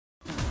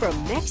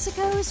from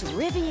Mexico's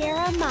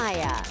Riviera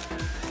Maya.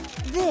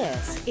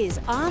 This is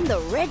On the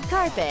Red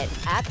Carpet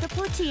at the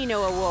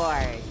Platino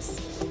Awards.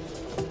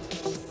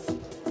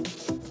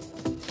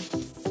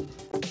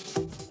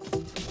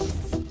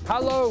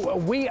 Hello,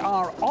 we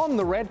are on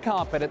the red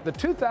carpet at the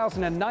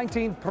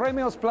 2019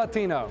 Premios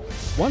Platino.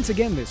 Once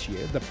again this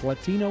year, the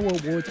Platino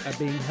Awards are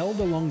being held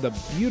along the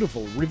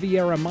beautiful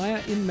Riviera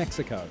Maya in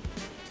Mexico.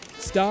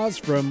 Stars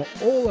from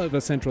all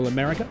over Central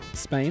America,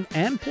 Spain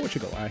and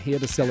Portugal are here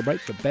to celebrate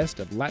the best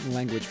of Latin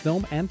language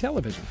film and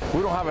television.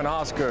 We don't have an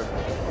Oscar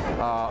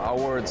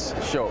awards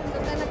show.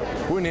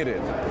 We need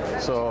it.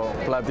 So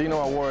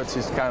Platino Awards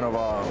is kind of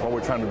what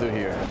we're trying to do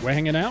here. We're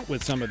hanging out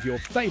with some of your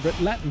favorite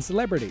Latin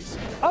celebrities.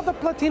 Are the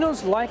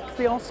Platinos like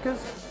the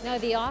Oscars? No,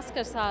 the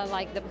Oscars are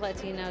like the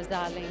Platinos,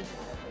 darling.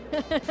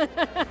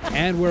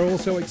 And we're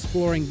also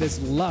exploring this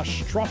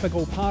lush,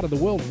 tropical part of the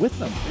world with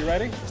them. You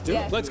ready? Let's do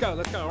it. Let's go,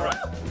 all right.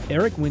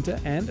 Eric Winter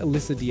and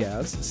Alyssa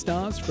Diaz,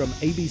 stars from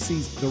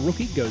ABC's The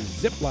Rookie, go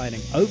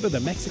ziplining over the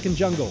Mexican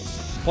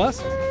jungles.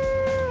 Plus,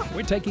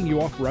 we're taking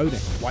you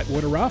off-roading,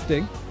 whitewater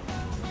rafting,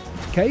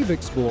 cave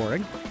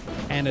exploring,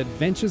 and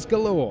adventures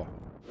galore.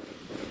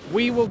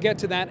 We will get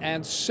to that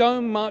and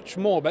so much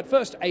more. But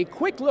first, a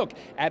quick look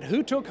at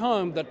who took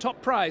home the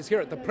top prize here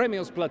at the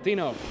Premios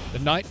Platino. The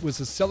night was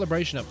a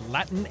celebration of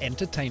Latin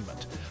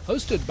entertainment,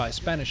 hosted by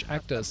Spanish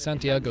actor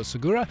Santiago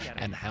Segura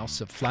and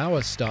House of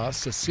Flowers star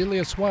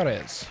Cecelia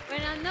Suarez.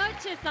 Buenas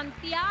noches,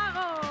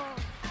 Santiago.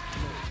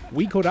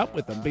 We caught up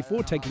with them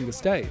before taking the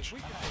stage.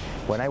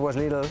 When I was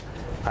little,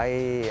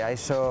 I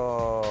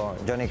saw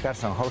Johnny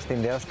Carson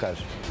hosting the Oscars,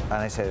 and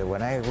I said,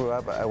 when I grew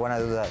up, I want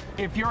to do that.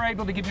 If you're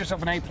able to give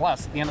yourself an A+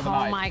 at the end of the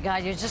night. Oh my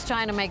God, you're just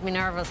trying to make me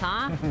nervous,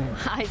 huh?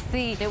 I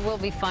see. It will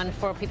be fun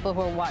for people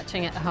who are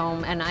watching at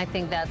home, and I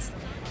think that's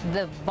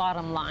the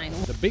bottom line.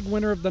 The big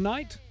winner of the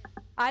night?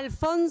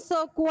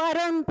 Alfonso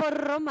Cuarón por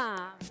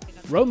Roma.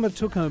 Roma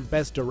took home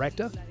Best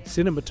Director,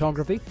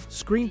 Cinematography,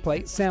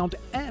 Screenplay, Sound,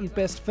 and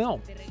Best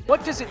Film.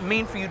 What does it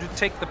mean for you to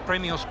take the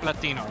Premios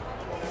Platino?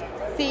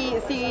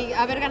 Sí,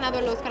 haber ganado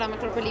el Oscar a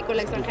Mejor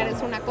Película Extranjera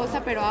es una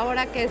cosa, pero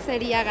ahora, ¿qué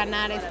sería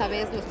ganar esta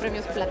vez los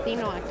Premios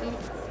Platino aquí?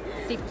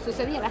 Si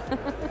sucediera.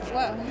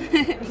 Wow.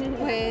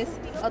 Pues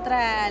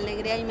otra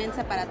alegría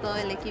inmensa para todo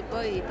el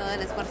equipo y todo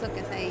el esfuerzo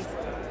que se hizo.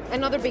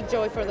 Another big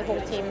joy for the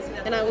whole team,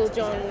 and I will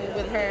join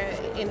with her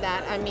in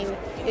that. I mean,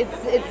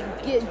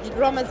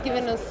 Roma's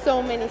given us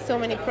so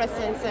many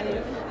presents,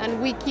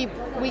 and we keep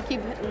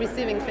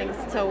receiving things,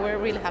 so we're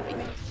really happy.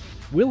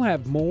 We'll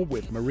have more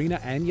with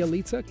Marina and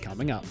Yalitza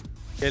coming up.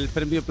 El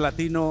Premio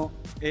Platino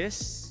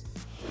es...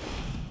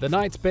 The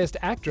night's Best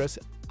Actress,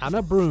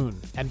 Ana Brun,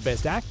 and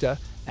Best Actor,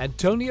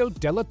 Antonio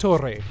de la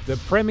Torre. The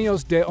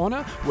Premios de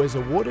Honor was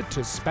awarded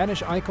to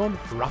Spanish icon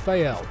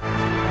Rafael.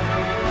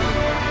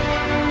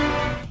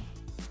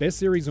 Best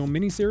Series or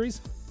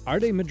Miniseries,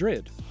 Arde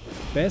Madrid.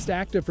 Best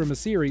Actor from a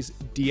Series,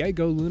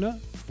 Diego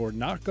Luna for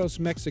Narcos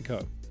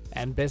Mexico.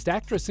 And Best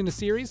Actress in a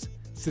Series,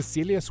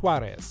 Cecelia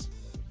Suarez.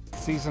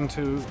 Season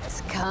 2.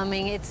 It's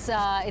coming. It's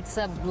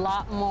a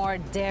lot more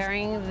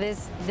daring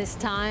this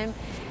time.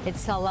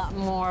 It's a lot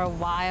more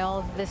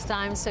wild this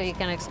time, so you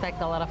can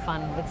expect a lot of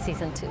fun with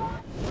Season 2.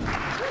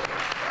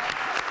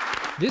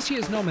 This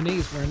year's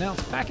nominees were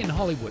announced back in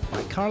Hollywood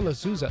by Carla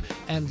Souza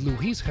and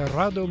Luis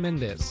Gerardo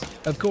Mendez.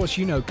 Of course,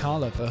 you know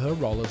Carla for her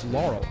role as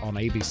Laurel on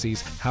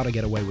ABC's How to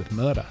Get Away with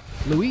Murder.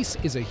 Luis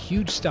is a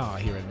huge star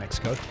here in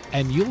Mexico,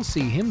 and you'll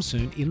see him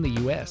soon in the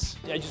US.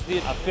 I just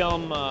did a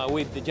film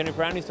with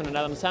Jennifer Aniston and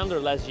Adam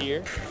Sandler last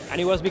year,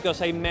 and it was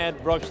because I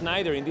met Rob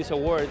Schneider in these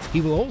awards.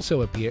 He will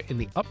also appear in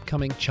the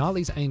upcoming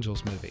Charlie's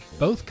Angels movie.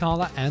 Both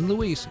Carla and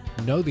Luis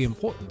know the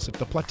importance of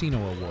the Platino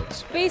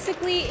Awards.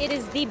 Basically, it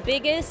is the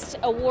biggest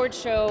award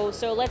show,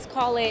 so let's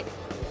call it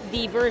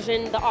the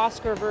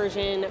Oscar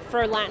version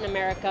for Latin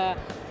America.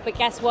 But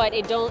guess what?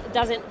 It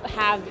doesn't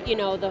have,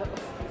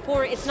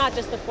 it's not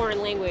just the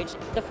foreign language.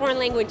 The foreign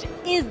language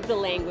is the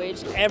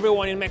language.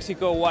 Everyone in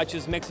Mexico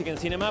watches Mexican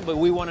cinema, but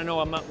we want to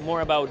know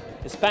more about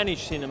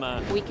Spanish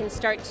cinema. We can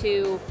start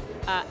to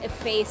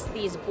efface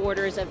these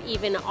borders of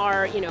even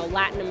our,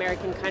 Latin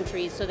American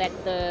countries so that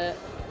the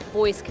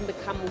voice can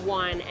become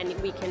one and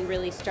we can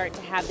really start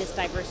to have this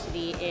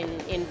diversity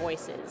in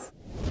voices.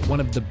 One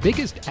of the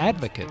biggest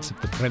advocates of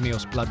the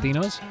Premios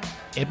Platinos,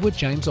 Edward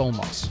James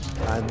Olmos.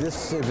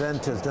 This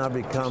event has now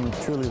become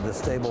truly the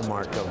stable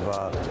mark of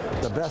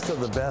the best of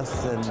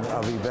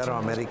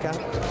Iberoamerica,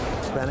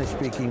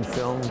 Spanish-speaking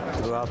film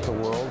throughout the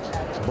world,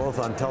 both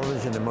on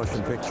television and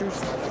motion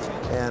pictures.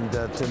 And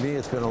to me,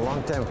 it's been a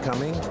long time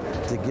coming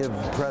to give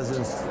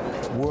presence,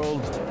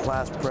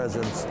 world-class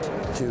presence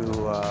to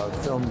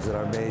films that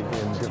are made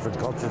in different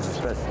cultures,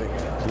 especially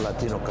the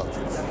Latino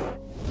cultures.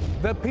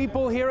 The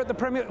people here at the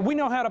Premios, we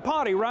know how to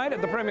party, right, at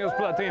the Premios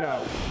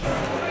Platino.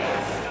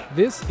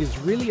 This is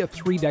really a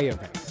 3-day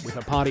event with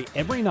a party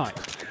every night,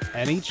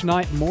 and each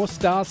night more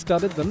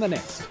star-studded than the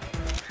next.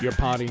 You're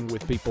partying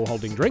with people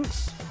holding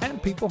drinks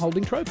and people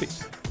holding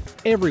trophies.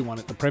 Everyone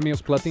at the Premios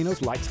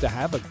Platinos likes to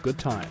have a good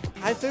time.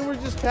 I think we're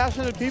just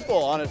passionate people,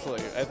 honestly.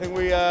 I think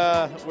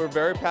we're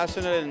very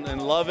passionate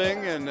and loving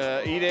and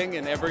eating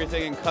and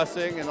everything and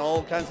cussing and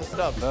all kinds of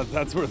stuff.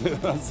 That's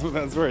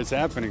where it's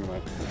happening,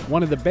 man.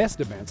 One of the best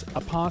events,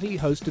 a party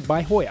hosted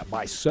by Hoya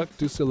by Cirque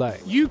du Soleil.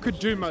 You could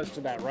do most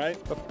of that, right?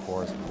 Of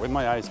course, with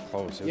my eyes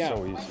closed. It's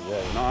so easy.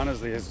 Yeah, you know,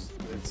 honestly, it's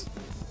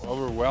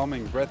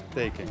overwhelming,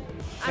 breathtaking.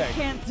 I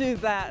can't do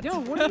that. Yeah,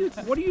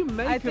 what do you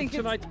make of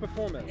tonight's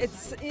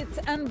performance? It's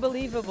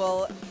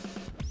unbelievable.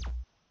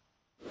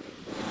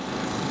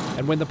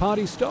 And when the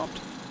party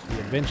stopped, the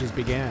adventures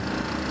began.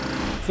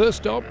 First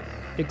stop,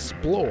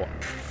 explore,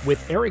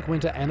 with Eric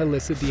Winter and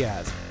Alyssa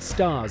Diaz,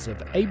 stars of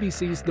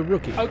ABC's The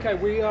Rookie. Okay,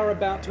 we are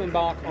about to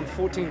embark on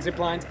 14 zip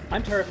lines.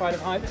 I'm terrified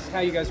of heights. How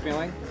are you guys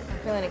feeling? I'm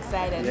feeling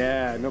excited.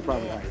 Yeah, no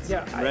problem with heights.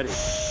 Yeah, ready.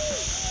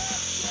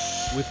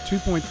 With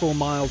 2.4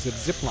 miles of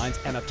zip lines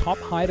and a top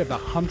height of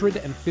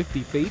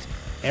 150 feet,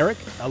 Eric,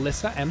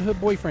 Alyssa, and her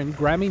boyfriend,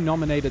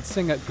 Grammy-nominated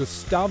singer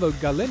Gustavo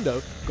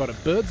Galindo, got a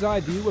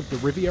bird's-eye view of the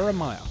Riviera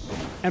Maya.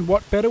 And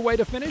what better way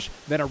to finish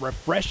than a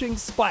refreshing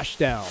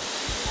splashdown?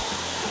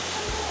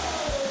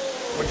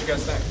 What'd you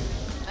guys think?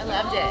 I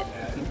loved it.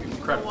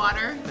 Incredible. The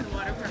water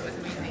part was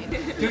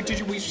amazing.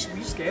 Dude, were you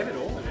scared at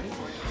all?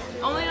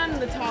 Only on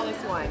the tallest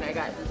one I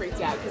got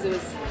freaked out because it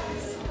was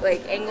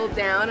like angled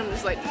down. I'm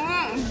just like,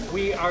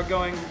 We are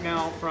going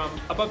now from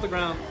above the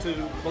ground to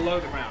below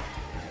the ground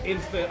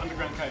into the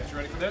underground caves. You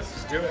ready for this?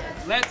 Let's do it.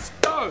 Let's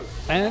go!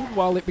 And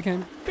while it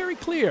became very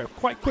clear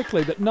quite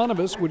quickly that none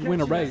of us would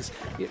win a race,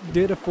 it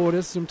did afford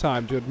us some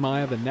time to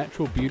admire the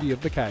natural beauty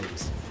of the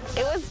caves.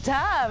 it was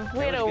tough.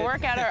 We had to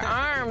work out our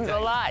arms a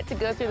lot to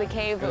go through the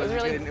caves. It was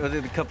really good. It was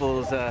a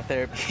couples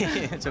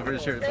therapy, so for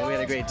sure. But we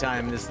had a great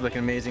time. This is like an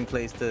amazing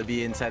place to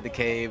be inside the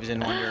caves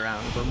and wander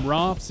around. From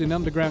rafts in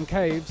underground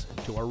caves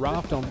to a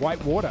raft on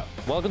white water.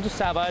 Welcome to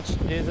Savage.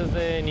 This is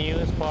the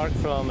newest park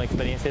from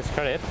Experience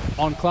Xcaret.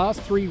 On Class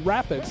 3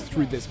 rapids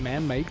through this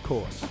man-made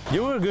course.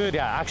 You were good,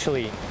 yeah,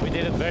 actually. We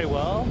did it very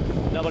well.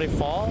 Nobody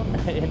fall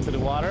into the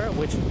water,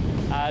 which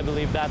I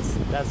believe that's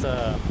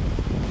a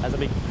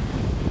big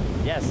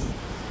yes.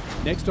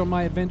 Next on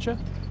my adventure,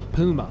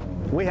 Puma.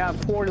 We have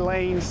 4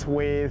 lanes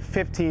with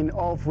 15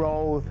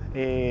 off-road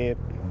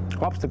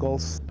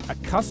obstacles. A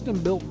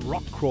custom-built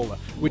rock crawler,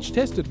 which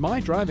tested my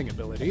driving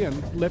ability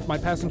and left my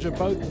passenger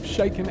both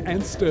shaken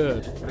and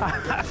stirred.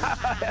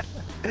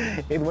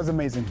 It was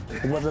amazing.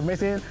 It was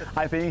amazing.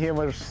 I think he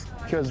was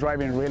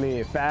driving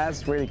really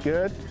fast, really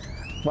good.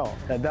 Well,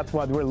 that's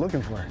what we're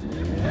looking for.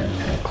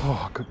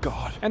 Oh, good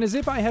God. And as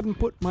if I hadn't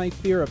put my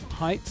fear of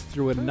heights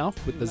through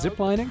enough with the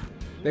ziplining,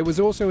 there was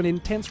also an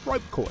intense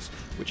rope course,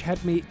 which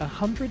had me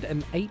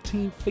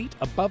 118 feet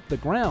above the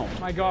ground.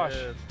 My gosh,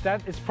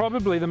 that is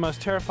probably the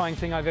most terrifying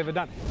thing I've ever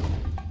done.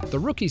 The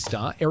Rookie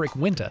star, Eric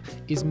Winter,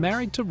 is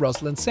married to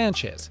Roselyn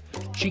Sanchez.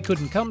 She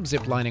couldn't come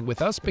ziplining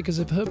with us because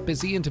of her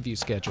busy interview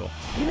schedule.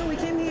 You know, we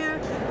came here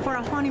for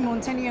a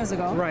honeymoon 10 years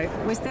ago. Right.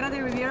 We stayed at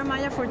the Riviera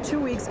Maya for 2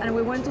 weeks and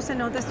we went to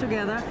cenotes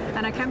together,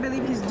 and I can't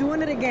believe he's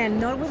doing it again,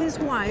 not with his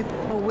wife,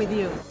 but with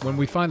you. When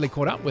we finally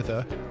caught up with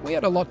her, we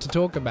had a lot to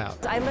talk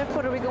about. I left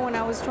Puerto Rico when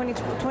I was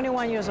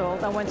 21 years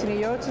old. I went to New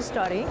York to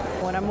study.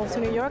 When I moved to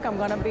New York, I'm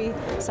going to be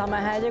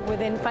Salma Hayek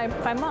within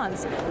five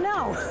months.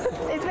 No,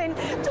 it's been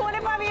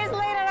 25 years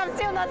later and I'm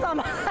still not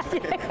Salma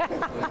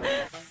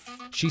Hayek.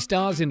 She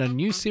stars in a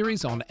new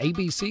series on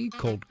ABC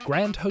called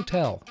Grand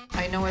Hotel.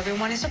 I know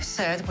everyone is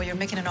upset, but you're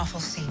making an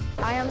awful scene.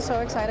 I am so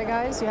excited,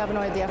 guys. You have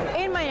no idea.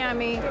 In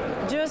Miami,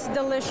 just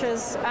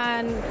delicious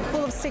and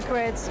full of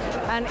secrets.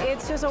 And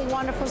it's just a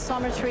wonderful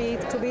summer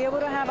treat to be able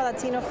to have a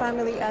Latino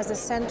family as the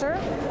center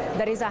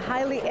that is a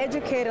highly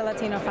educated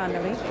Latino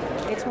family.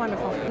 It's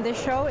wonderful. The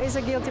show is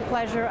a guilty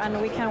pleasure,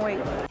 and we can't wait.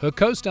 Her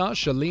co-star,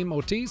 Shalim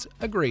Ortiz,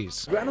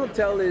 agrees. Grand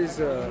Hotel is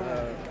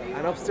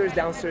an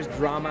upstairs-downstairs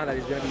drama that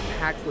is going to be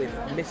packed with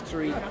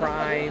mystery,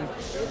 crime,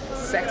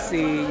 sexy,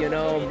 you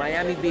know,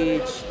 Miami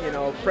Beach, you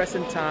know,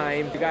 present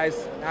time. You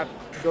guys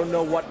don't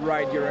know what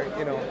ride you're,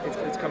 you know,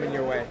 it's coming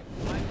your way.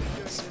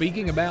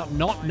 Speaking about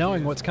not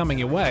knowing what's coming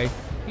your way,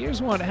 here's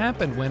what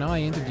happened when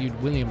I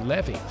interviewed William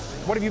Levy.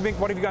 What have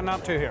you gotten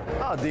up to here?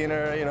 Oh,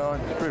 dinner, you know,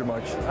 pretty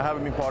much. I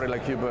haven't been partying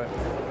like you, but...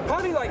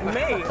 Party like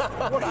me?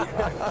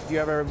 Do you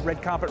have a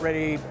red carpet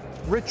ready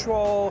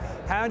ritual?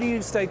 How do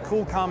you stay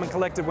cool, calm, and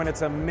collected when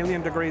it's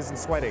 1,000,000 degrees and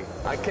sweaty?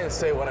 I can't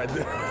say what I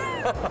do.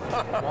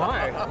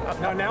 Why?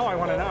 No, now I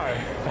want to know.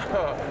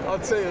 I'll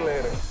tell you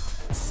later.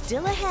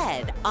 Still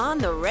ahead on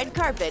the red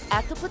carpet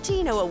at the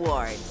Platino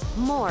Awards.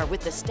 More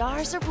with the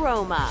stars of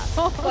Roma.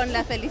 Con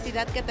la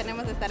felicidad que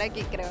tenemos de estar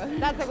aquí, creo.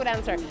 That's a good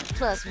answer.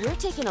 Plus, we're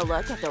taking a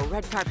look at the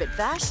red carpet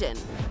fashion.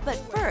 But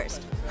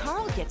first,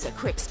 Karl gets a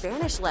quick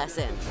Spanish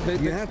lesson.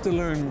 You have to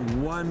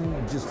learn one,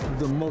 just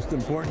the most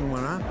important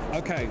one, huh?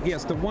 Okay,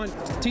 yes, the one.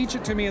 Teach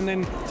it to me and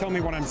then tell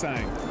me what I'm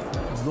saying.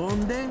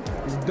 ¿Dónde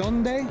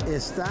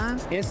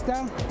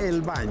está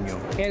el baño?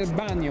 El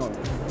baño.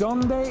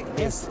 ¿Dónde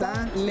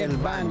está el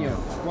baño?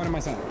 What am I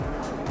saying?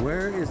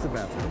 Where is the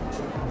bathroom?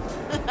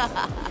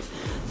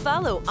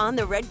 Follow On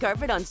the Red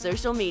Carpet on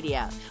social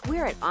media.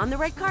 We're at On the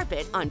Red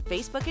Carpet on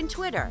Facebook and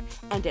Twitter,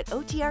 and at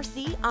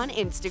OTRC on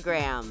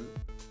Instagram.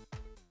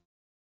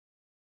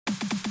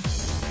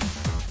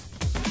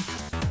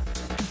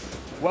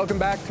 Welcome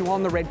back to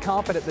On the Red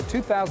Carpet at the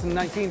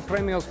 2019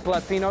 Premios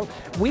Platino.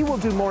 We will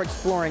do more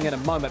exploring in a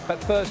moment,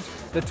 but first,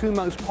 the two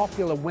most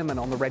popular women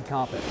on the red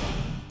carpet.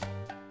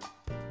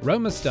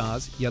 Roma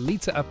stars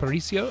Yalitza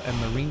Aparicio and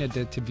Marina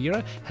de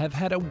Tavira have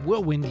had a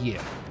whirlwind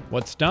year.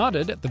 What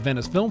started at the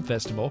Venice Film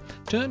Festival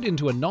turned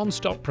into a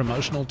non-stop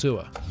promotional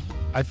tour.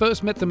 I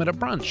first met them at a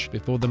brunch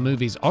before the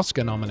movie's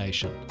Oscar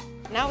nomination.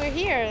 Now we're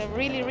here,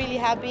 really, really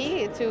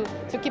happy to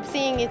keep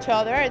seeing each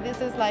other.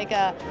 This is like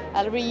a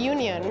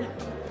reunion.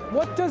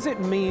 What does it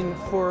mean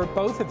for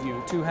both of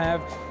you to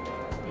have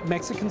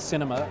Mexican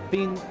cinema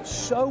being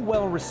so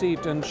well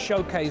received and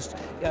showcased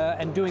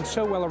and doing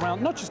so well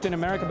around, not just in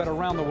America, but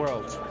around the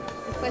world?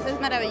 Pues es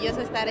maravilloso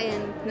estar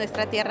en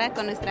nuestra tierra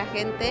con nuestra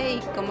gente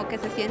y como que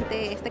se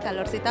siente este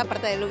calorcito,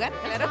 aparte del lugar,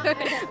 claro,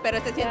 pero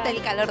se siente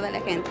el calor de la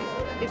gente.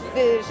 She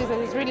says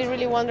it's really,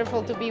 really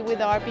wonderful to be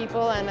with our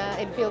people, and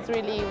it feels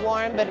really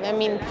warm, but I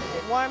mean,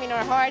 warm in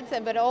our hearts,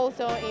 but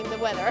also in the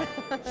weather.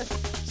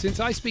 Since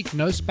I speak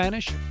no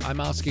Spanish, I'm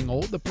asking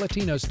all the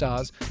Platino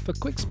stars for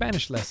quick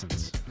Spanish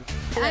lessons.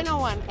 I know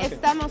one. Okay.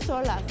 Estamos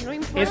solas. No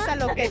importa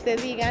lo que te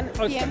digan,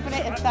 siempre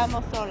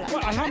estamos solas.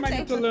 Well, how am I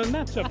meant to learn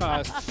that so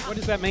fast? What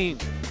does that mean?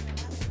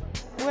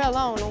 We're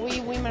alone.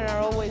 We women are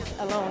always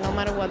alone. No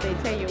matter what they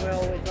tell you, we're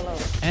always alone.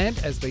 And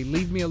as they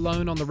leave me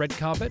alone on the red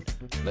carpet,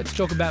 let's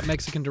talk about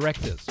Mexican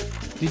directors.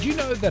 Did you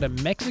know that a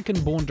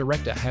Mexican-born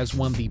director has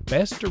won the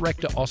Best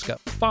Director Oscar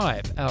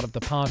 5 out of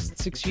the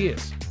past 6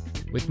 years?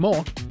 With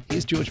more,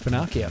 here's George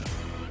Pinocchio.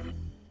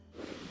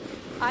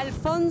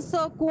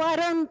 Alfonso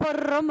Cuarón por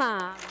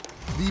Roma.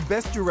 The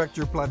Best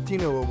Director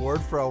Platino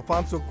Award for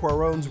Alfonso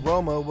Cuarón's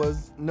Roma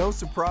was no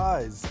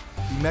surprise.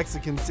 The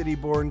Mexican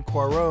city-born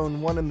Cuarón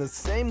won in the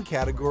same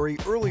category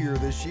earlier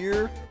this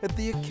year at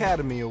the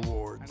Academy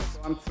Awards.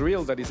 I'm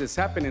thrilled that this is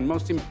happening,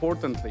 most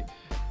importantly,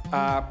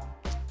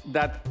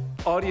 that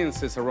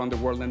audiences around the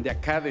world and the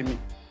Academy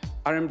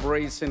are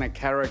embracing a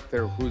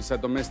character who's a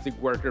domestic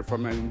worker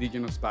from an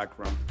indigenous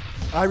background.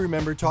 I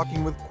remember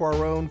talking with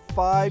Cuarón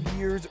 5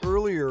 years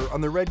earlier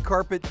on the red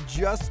carpet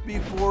just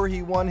before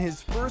he won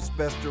his first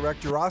Best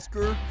Director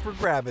Oscar for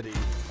Gravity.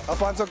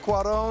 Alfonso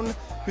Cuarón,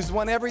 who's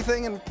won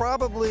everything and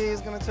probably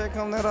is going to take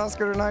home that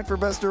Oscar tonight for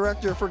Best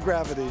Director for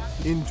Gravity.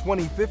 In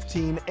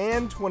 2015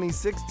 and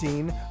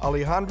 2016,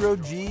 Alejandro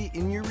G.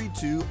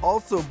 Iñárritu,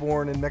 also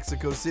born in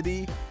Mexico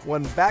City,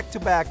 won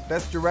back-to-back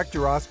Best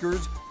Director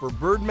Oscars for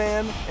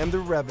Birdman and The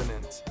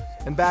Revenant.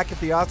 And back at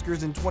the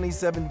Oscars in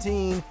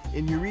 2017,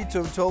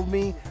 Iñárritu told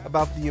me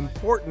about the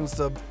importance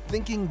of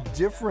thinking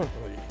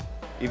differently.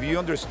 If you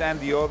understand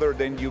the other,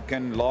 then you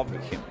can love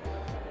him.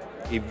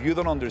 If you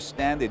don't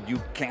understand it, you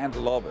can't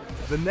love it.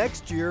 The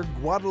next year,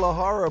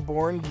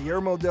 Guadalajara-born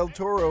Guillermo del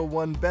Toro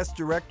won Best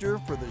Director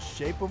for The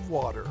Shape of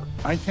Water.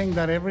 I think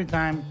that every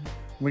time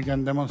we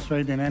can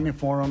demonstrate in any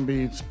forum,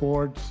 be it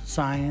sports,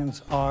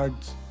 science,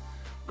 arts,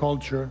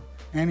 culture,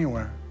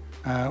 anywhere,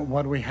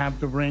 what we have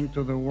to bring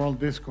to the world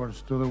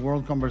discourse, to the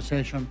world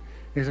conversation,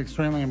 is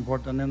extremely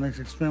important, and it's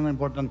extremely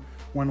important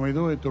when we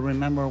do it to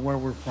remember where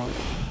we're from.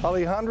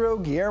 Alejandro,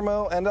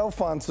 Guillermo, and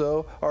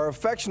Alfonso are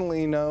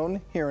affectionately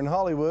known here in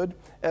Hollywood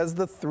as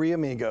the Three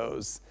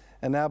Amigos.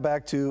 And now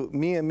back to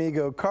mi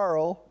amigo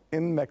Karl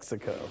in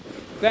Mexico.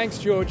 Thanks,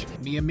 George.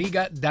 Mi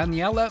amiga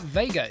Daniela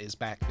Vega is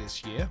back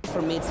this year.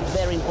 For me, it's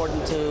very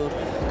important to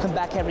come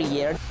back every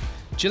year.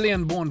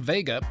 Chilean-born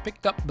Vega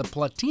picked up the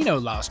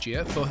Platino last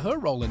year for her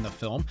role in the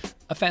film,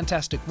 A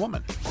Fantastic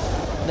Woman.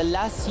 The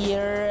last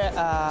year,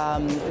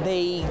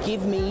 they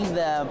give me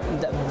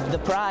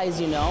the prize,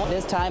 you know.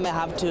 This time I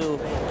have to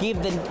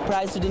give the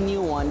prize to the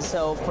new one,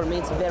 so for me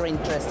it's very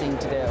interesting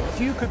to do.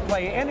 If you could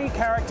play any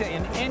character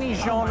in any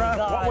genre,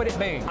 what would it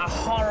be? A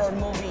horror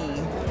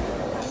movie.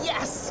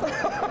 Yes!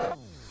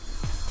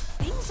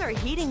 Things are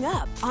heating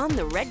up on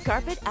the red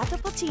carpet at the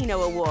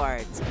Platino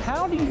Awards.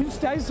 How do you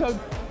stay so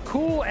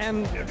cool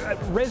and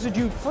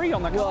residue-free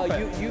on the carpet?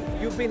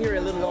 Well, you've been here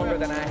a little longer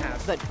than I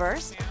have. But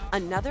first,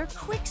 another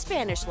quick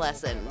Spanish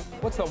lesson.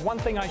 What's the one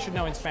thing I should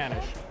know in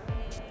Spanish?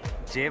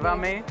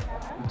 Llévame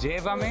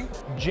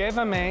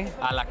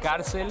a la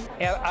cárcel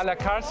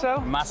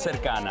más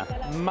cercana.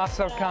 Más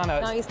cercana.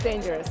 Now it's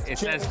dangerous. It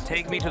says,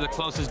 take me to the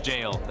closest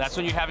jail. That's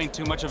when you're having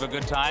too much of a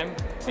good time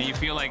and you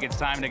feel like it's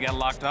time to get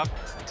locked up.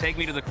 Take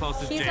me to the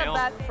closest He's jail. a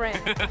bad friend.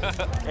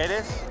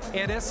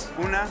 Eres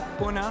una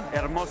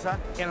hermosa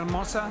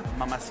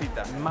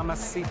mamacita.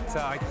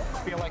 Mamacita. I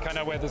feel like I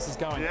know where this is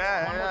going.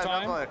 One more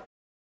time. Definitely.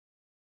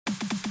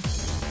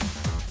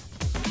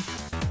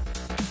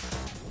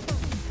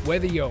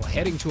 Whether you're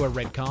heading to a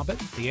red carpet,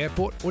 the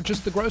airport, or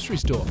just the grocery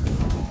store,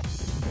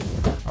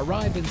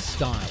 arrive in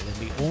style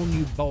in the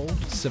all-new, bold,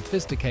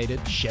 sophisticated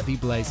Chevy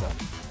Blazer.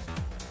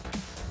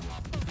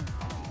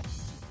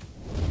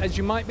 As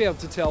you might be able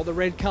to tell, the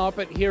red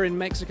carpet here in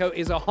Mexico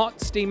is a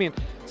hot, steamy,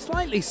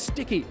 slightly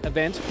sticky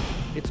event.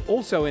 it's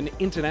also an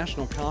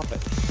international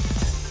carpet.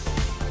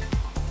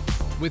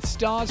 With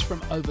stars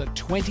from over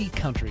 20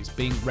 countries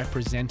being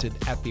represented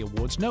at the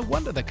awards, no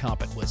wonder the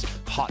carpet was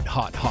hot,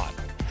 hot, hot.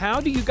 How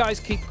do you guys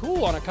keep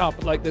cool on a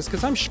carpet like this?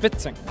 Because I'm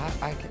schwitzing.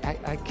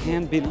 I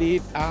can't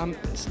believe I'm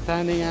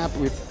standing up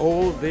with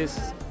all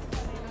this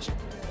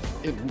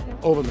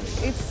over me.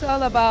 It's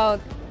all about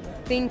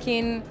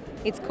thinking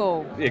it's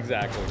cold.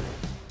 Exactly.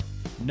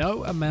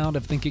 No amount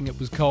of thinking it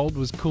was cold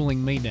was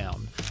cooling me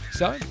down.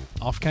 So,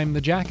 off came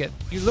the jacket.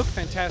 You look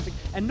fantastic,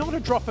 and not a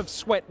drop of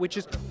sweat, which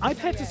is, I've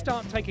had to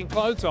start taking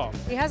clothes off.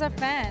 He has a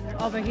fan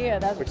over here.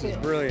 Which is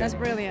brilliant. That's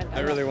brilliant.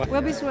 I really want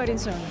We'll be sweating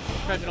soon.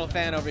 Professional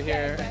fan over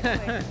here.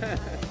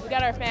 We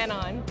got our fan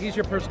on. He's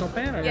your personal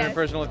fan? Or Yeah,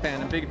 personal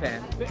fan, a big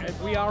fan.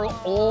 We are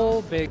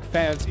all big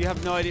fans. You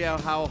have no idea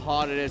how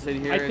hot it is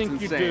in here. I think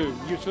it's you insane.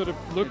 do. You sort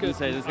of look at...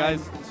 Say, this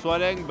guy's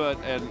sweating, but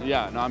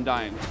yeah, no, I'm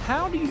dying.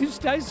 How do you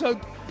stay so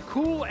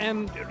cool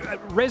and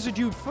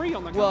residue-free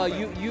on the Well,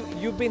 carpet?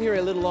 you've been here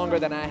a little longer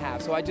than I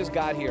have, so I just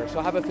got here. So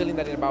I have a feeling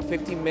that in about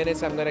 15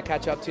 minutes I'm going to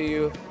catch up to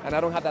you, and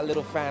I don't have that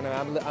little fan.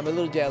 I'm a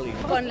little jelly.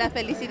 Con la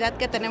felicidad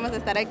que tenemos de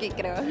estar aquí,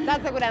 creo.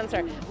 That's a good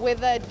answer. With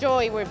the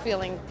joy we're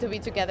feeling to be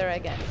together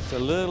again. It's a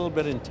little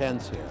bit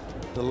intense here.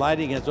 The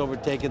lighting has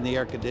overtaken the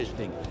air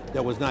conditioning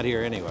that was not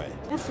here anyway.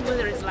 This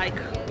weather is like...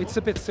 It's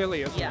a bit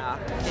silly, isn't it? Yeah,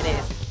 it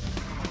is.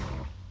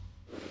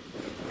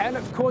 And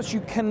of course,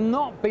 you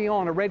cannot be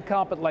on a red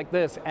carpet like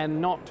this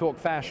and not talk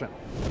fashion.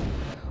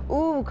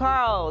 Ooh,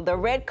 Karl, the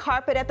red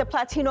carpet at the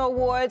Platino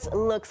Awards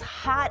looks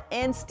hot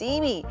and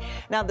steamy.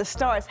 Now, the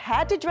stars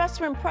had to dress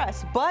to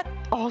impress, but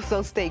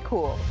also stay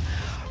cool.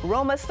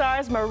 Roma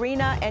stars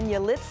Marina and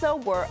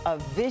Yalitza were a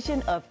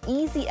vision of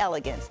easy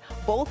elegance.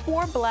 Both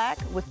wore black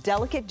with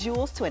delicate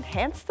jewels to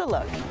enhance the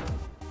look.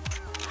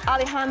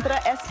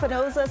 Alejandra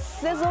Espinosa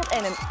sizzled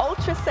in an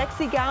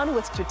ultra-sexy gown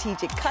with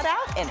strategic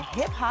cutout and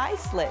hip-high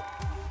slit.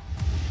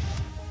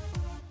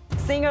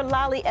 Singer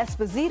Lali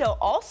Esposito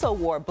also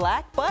wore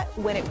black, but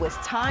when it was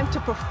time to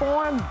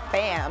perform,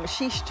 bam,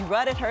 she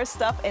strutted her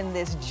stuff in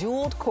this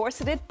jeweled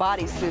corseted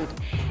bodysuit.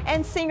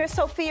 And singer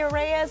Sofia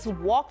Reyes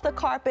walked the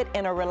carpet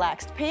in a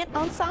relaxed pant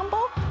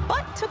ensemble,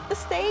 but took the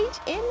stage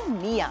in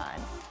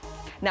neon.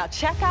 Now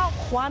check out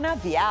Juana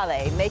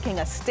Viale making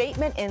a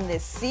statement in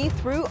this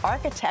see-through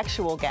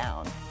architectural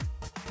gown.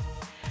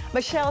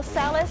 Michelle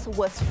Salas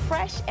was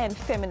fresh and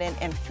feminine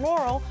and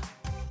floral,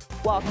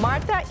 while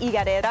Marta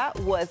Higareda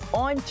was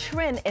on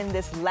trend in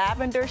this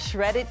lavender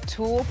shredded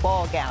tulle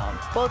ball gown.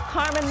 Both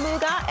Carmen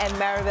Muga and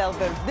Maribel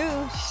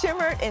Verdú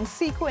shimmered in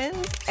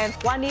sequins, and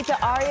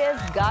Juanita Arias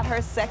got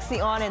her sexy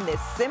on in this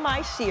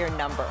semi-sheer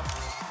number.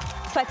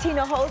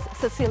 Platino host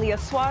Cecelia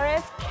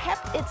Suarez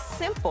kept it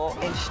simple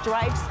in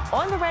stripes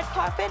on the red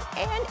carpet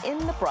and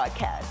in the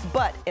broadcast,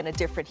 but in a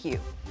different hue.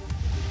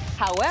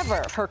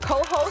 However, her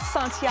co-host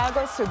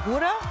Santiago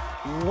Segura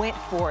went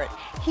for it.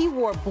 He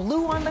wore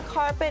blue on the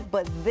carpet,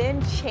 but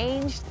then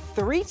changed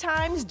 3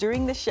 times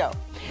during the show.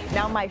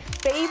 Now, my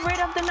favorite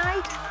of the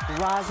night,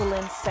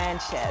 Roselyn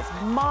Sanchez,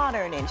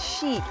 modern and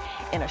chic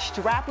in a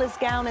strapless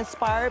gown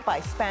inspired by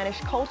Spanish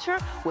culture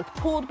with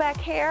pulled back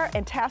hair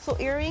and tassel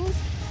earrings.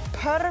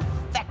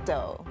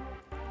 Perfecto.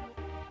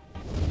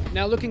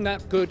 Now, looking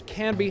that good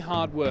can be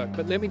hard work,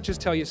 but let me just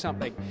tell you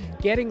something.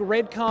 Getting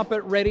red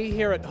carpet ready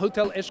here at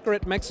Hotel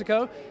Xcaret,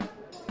 Mexico,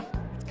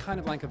 it's kind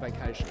of like a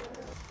vacation.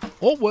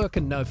 All work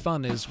and no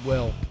fun is,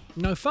 well,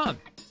 no fun.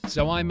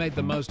 So I made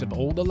the most of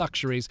all the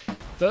luxuries.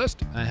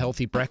 First, a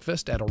healthy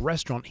breakfast at a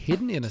restaurant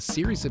hidden in a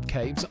series of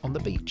caves on the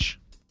beach.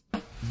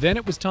 Then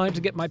it was time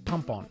to get my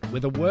pump on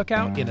with a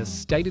workout in a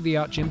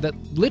state-of-the-art gym that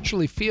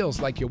literally feels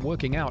like you're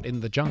working out in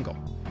the jungle,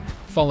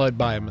 followed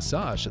by a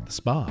massage at the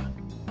spa.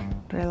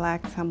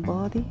 Relax and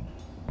body,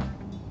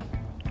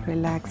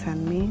 relax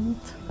and mind,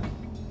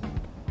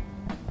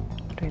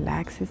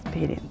 relax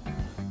spirit.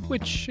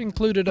 Which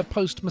included a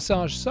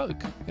post-massage soak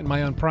in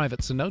my own private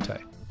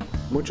cenote.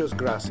 Muchas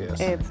gracias.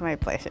 It's my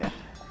pleasure.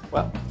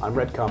 Well, I'm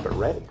red carpet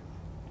ready.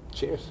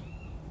 Cheers.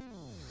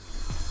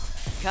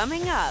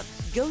 Coming up,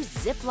 go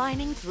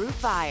ziplining through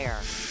fire.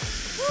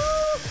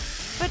 Woo!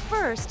 But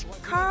first,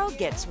 Karl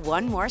gets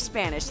one more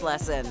Spanish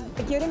lesson.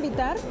 Te quiero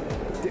invitar.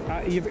 Te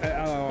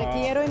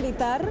quiero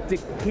invitar. Te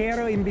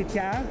quiero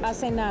invitar. A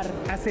cenar.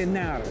 A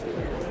cenar.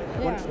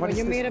 Yeah, what when is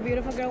you this? meet a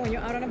beautiful girl, when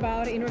you're out and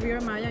about in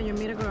Riviera Maya and you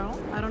meet a girl,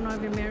 I don't know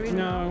if you're married.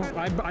 No,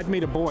 I'd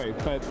meet a boy,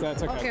 but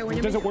that's okay. Okay, when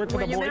you Does meet, it work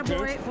for the boy too?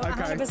 Boy,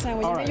 Okay. 100%.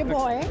 When All you right. meet your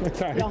boy,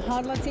 Okay. your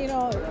hot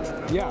Latino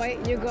boy,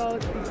 you go,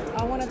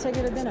 I want to take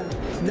you to dinner.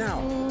 Now,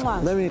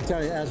 Mwah. let me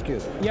ask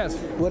you. Yes.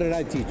 What did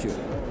I teach you?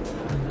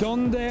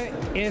 ¿Dónde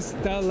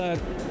está la...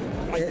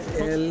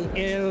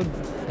 El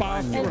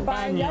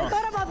baño. I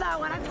thought about that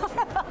one. I thought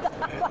about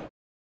that one.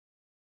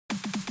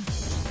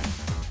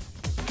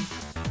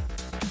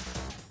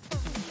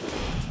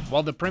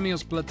 While the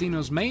Premios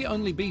Platinos may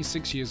only be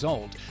 6 years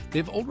old,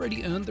 they've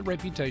already earned the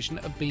reputation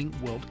of being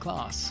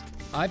world-class.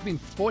 I've been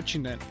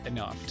fortunate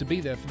enough to be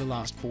there for the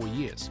last 4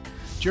 years,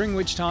 during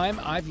which time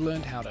I've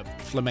learned how to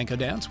flamenco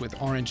dance with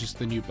Orange is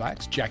the New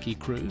Black's Jackie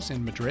Cruz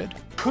in Madrid.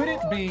 Could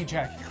it be,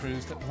 Jackie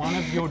Cruz, that one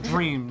of your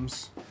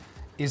dreams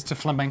is to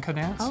flamenco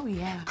dance? Oh,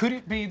 yeah. Could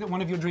it be that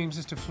one of your dreams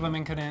is to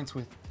flamenco dance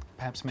with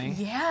perhaps me?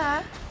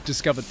 Yeah.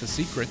 Discovered the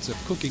secrets of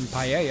cooking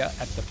paella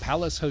at the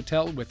Palace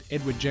Hotel with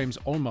Edward James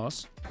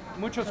Olmos.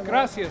 Muchas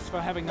gracias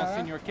for having us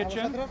in your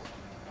kitchen.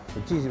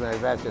 Muchísimas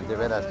gracias, de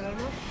veras.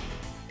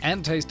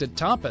 And tasted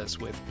tapas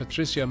with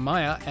Patricia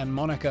Maya and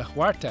Monica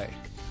Huarte.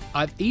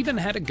 I've even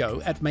had a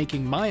go at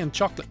making Mayan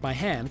chocolate by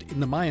hand in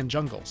the Mayan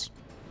jungles.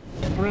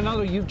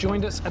 Reynaldo, you've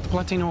joined us at the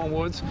Platino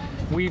Awards.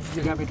 You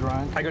got me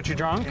drunk. I got you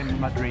drunk? In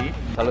Madrid.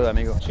 Salud,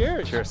 amigo.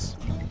 Cheers. Cheers.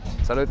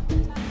 Salud.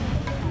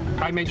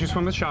 I made you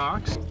swim with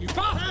sharks.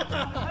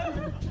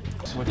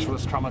 Which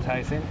was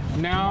traumatizing.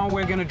 Now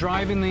we're going to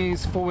drive in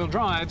these four-wheel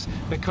drives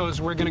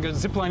because we're going to go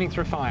ziplining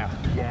through fire.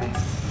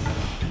 Yes.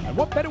 And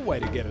what better way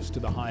to get us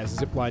to the highest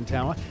zipline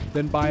tower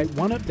than by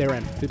one of their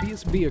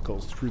amphibious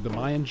vehicles through the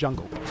Mayan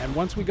jungle? And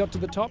once we got to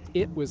the top,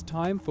 it was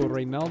time for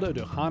Reynaldo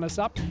to harness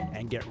up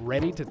and get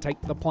ready to take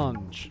the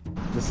plunge.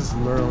 This is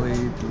literally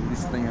the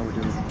least thing I would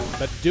do.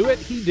 But do it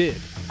he did,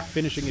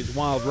 finishing his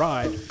wild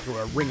ride through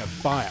a ring of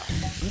fire.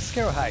 I'm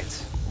scared of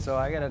heights. So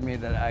I gotta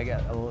admit that I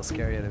got a little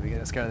scared at the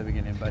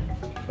beginning, but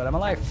I'm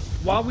alive.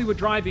 While we were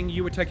driving,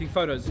 you were taking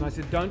photos, and I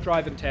said, don't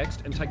drive and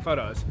text and take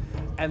photos.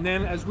 And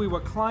then as we were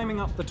climbing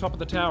up the top of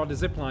the tower to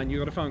zip line, you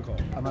got a phone call.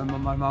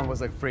 My mom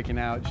was like freaking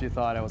out. She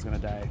thought I was gonna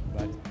die,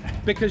 but...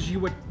 Because you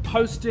were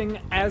posting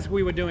as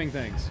we were doing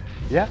things.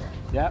 Yeah.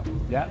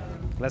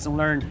 Lesson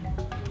learned.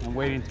 I'm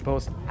waiting to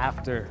post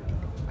after.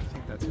 I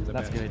think that's the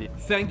best. A good idea.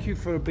 Thank you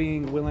for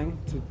being willing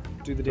to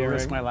do the daring.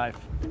 Risk my life.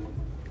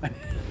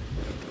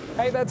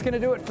 Hey, that's going to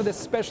do it for this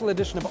special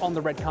edition of On the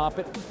Red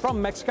Carpet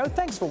from Mexico.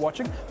 Thanks for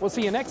watching. We'll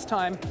see you next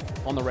time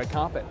on the Red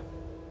Carpet.